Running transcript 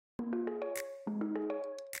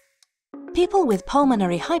People with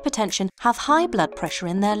pulmonary hypertension have high blood pressure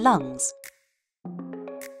in their lungs.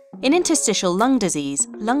 In interstitial lung disease,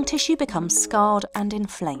 lung tissue becomes scarred and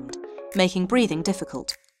inflamed, making breathing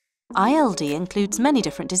difficult. ILD includes many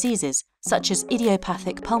different diseases, such as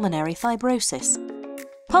idiopathic pulmonary fibrosis.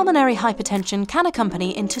 Pulmonary hypertension can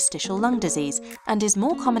accompany interstitial lung disease and is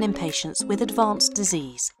more common in patients with advanced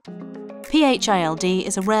disease. PH-ILD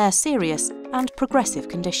is a rare, serious and progressive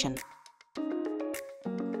condition.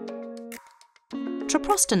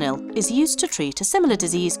 Treprostinil is used to treat a similar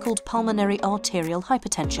disease called pulmonary arterial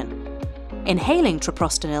hypertension. Inhaling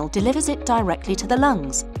treprostinil delivers it directly to the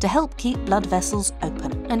lungs to help keep blood vessels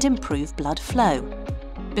open and improve blood flow.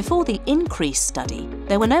 Before the INCREASE study,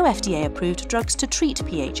 there were no FDA-approved drugs to treat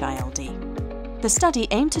PH-ILD. The study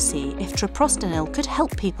aimed to see if treprostinil could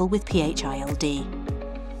help people with PH-ILD.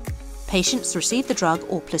 Patients receive the drug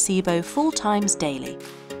or placebo 4 times daily.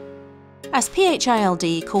 As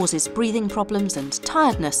PH-ILD causes breathing problems and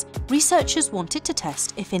tiredness, researchers wanted to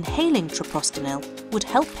test if inhaling treprostinil would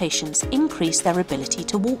help patients increase their ability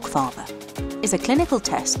to walk farther. It's a clinical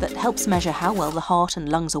test that helps measure how well the heart and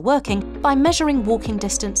lungs are working by measuring walking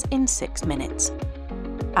distance in 6 minutes.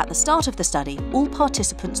 At the start of the study, all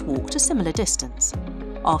participants walked a similar distance.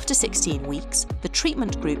 After 16 weeks, the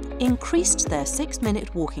treatment group increased their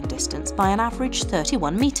 6-minute walking distance by an average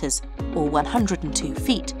 31 metres, or 102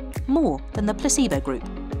 feet, more than the placebo group.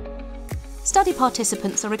 Study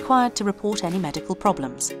participants are required to report any medical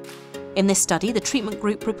problems. In this study, the treatment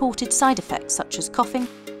group reported side effects such as coughing,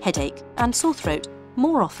 headache and sore throat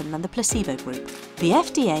more often than the placebo group. The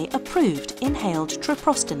FDA approved inhaled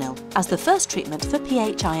treprostinil as the first treatment for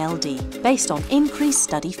PH-ILD based on INCREASE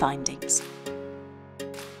study findings.